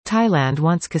Thailand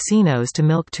wants casinos to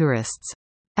milk tourists.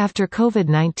 After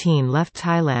COVID-19 left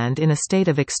Thailand in a state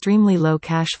of extremely low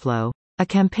cash flow, a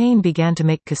campaign began to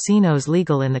make casinos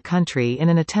legal in the country in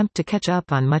an attempt to catch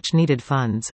up on much-needed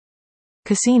funds.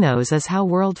 Casinos is how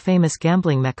world-famous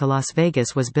gambling mecca Las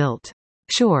Vegas was built.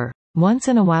 Sure, once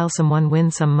in a while someone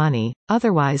wins some money,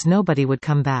 otherwise nobody would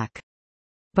come back.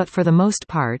 But for the most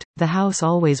part, the house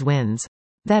always wins.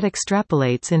 That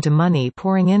extrapolates into money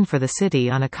pouring in for the city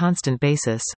on a constant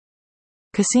basis.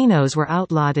 Casinos were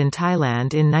outlawed in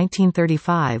Thailand in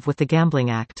 1935 with the Gambling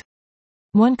Act.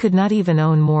 One could not even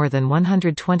own more than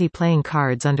 120 playing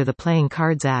cards under the Playing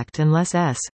Cards Act unless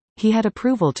he had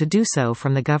approval to do so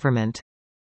from the government.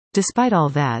 Despite all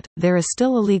that, there is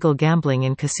still illegal gambling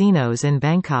in casinos in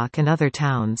Bangkok and other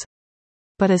towns.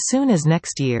 But as soon as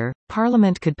next year,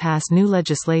 Parliament could pass new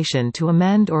legislation to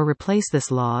amend or replace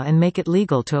this law and make it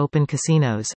legal to open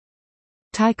casinos.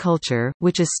 Thai culture,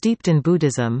 which is steeped in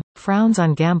Buddhism, frowns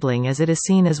on gambling as it is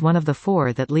seen as one of the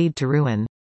four that lead to ruin.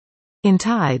 In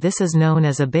Thai this is known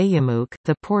as Abayamuk,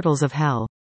 the portals of hell.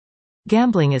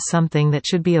 Gambling is something that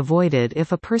should be avoided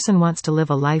if a person wants to live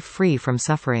a life free from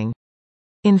suffering.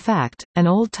 In fact, an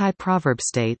old Thai proverb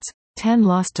states, 10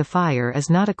 lost to fire is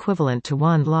not equivalent to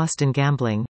 1 lost in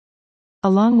gambling.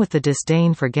 Along with the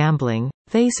disdain for gambling,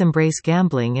 Thais embrace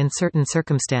gambling in certain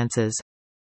circumstances.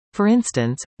 For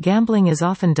instance, gambling is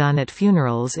often done at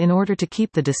funerals in order to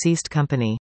keep the deceased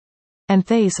company. And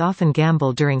Thais often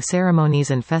gamble during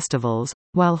ceremonies and festivals,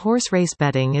 while horse race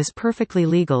betting is perfectly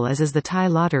legal, as is the Thai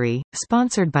lottery,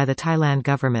 sponsored by the Thailand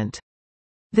government.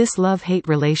 This love-hate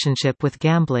relationship with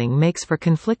gambling makes for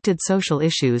conflicted social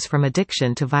issues from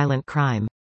addiction to violent crime.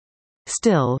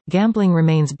 Still, gambling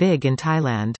remains big in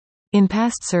Thailand. In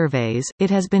past surveys, it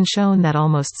has been shown that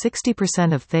almost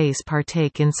 60% of Thais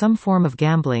partake in some form of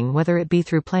gambling, whether it be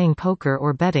through playing poker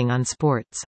or betting on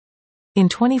sports. In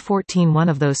 2014, one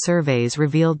of those surveys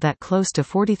revealed that close to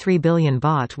 43 billion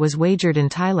baht was wagered in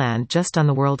Thailand just on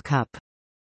the World Cup.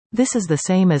 This is the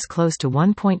same as close to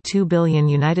 $1.2 billion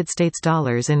United States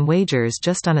dollars in wagers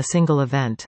just on a single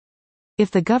event. If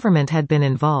the government had been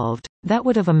involved, that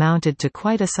would have amounted to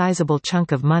quite a sizable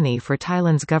chunk of money for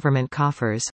Thailand's government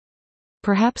coffers.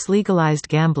 Perhaps legalized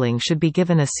gambling should be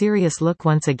given a serious look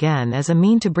once again as a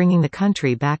mean to bringing the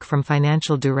country back from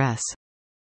financial duress.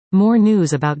 More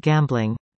news about gambling.